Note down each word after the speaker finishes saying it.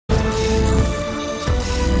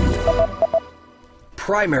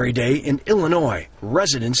primary day in Illinois,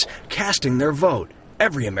 residents casting their vote.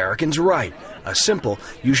 Every American's right. A simple,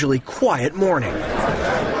 usually quiet morning.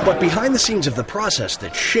 But behind the scenes of the process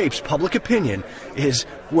that shapes public opinion is,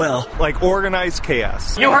 well, like organized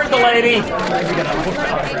chaos. You heard the lady.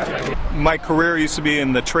 My career used to be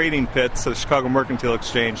in the trading pits of the Chicago Mercantile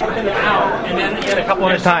Exchange. And then in a couple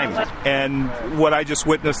at a time. And what I just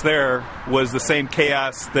witnessed there was the same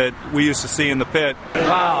chaos that we used to see in the pit.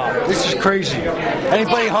 Wow, this is crazy.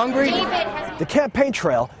 Anybody hungry? The campaign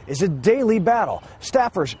trail is a daily battle.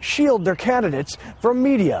 Staffers shield their candidates from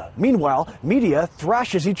media. Meanwhile, media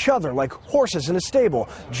thrashes each other like horses in a stable,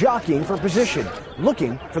 jockeying for position,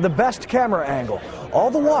 looking for the best camera angle.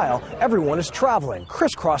 All the while, everyone is traveling,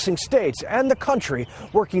 crisscrossing states and the country,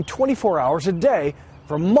 working 24 hours a day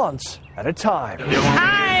for months at a time.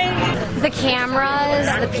 Hi! The cameras,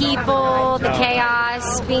 the people, the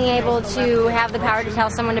chaos, being able to have the power to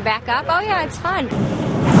tell someone to back up. Oh yeah, it's fun.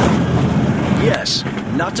 Yes,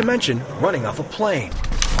 not to mention running off a plane,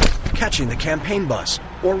 catching the campaign bus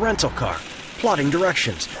or rental car, plotting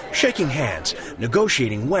directions, shaking hands,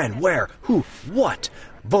 negotiating when, where, who, what,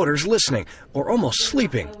 voters listening or almost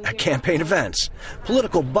sleeping at campaign events.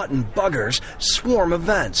 Political button buggers swarm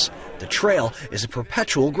events. The trail is a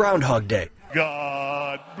perpetual Groundhog Day.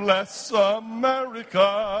 God bless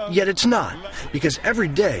America. Yet it's not, because every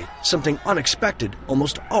day something unexpected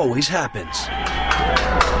almost always happens.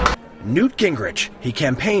 Newt Gingrich, he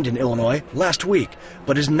campaigned in Illinois last week,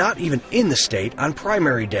 but is not even in the state on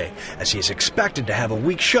primary day, as he is expected to have a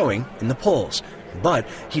weak showing in the polls. But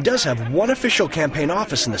he does have one official campaign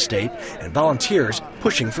office in the state and volunteers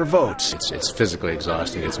pushing for votes. It's physically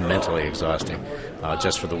exhausting. It's mentally exhausting.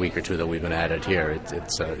 Just for the week or two that we've been at it here,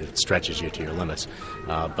 it stretches you to your limits.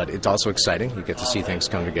 But it's also exciting. You get to see things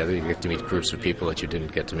come together. You get to meet groups of people that you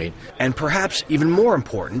didn't get to meet. And perhaps even more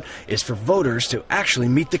important is for voters to actually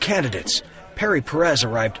meet the candidates. Perry Perez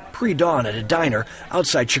arrived pre-dawn at a diner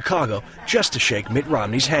outside Chicago just to shake Mitt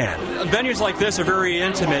Romney's hand. Venues like this are very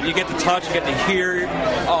intimate. You get to touch, you get to hear,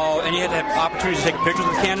 and you have to have opportunities to take pictures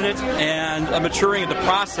with candidates and a maturing of the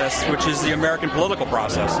process, which is the American political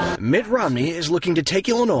process. Mitt Romney is looking to take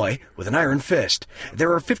Illinois with an iron fist.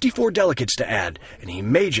 There are 54 delegates to add, and he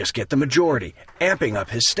may just get the majority, amping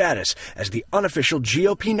up his status as the unofficial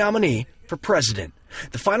GOP nominee for president.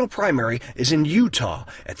 The final primary is in Utah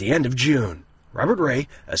at the end of June. Robert Ray,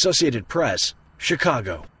 Associated Press,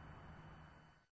 Chicago.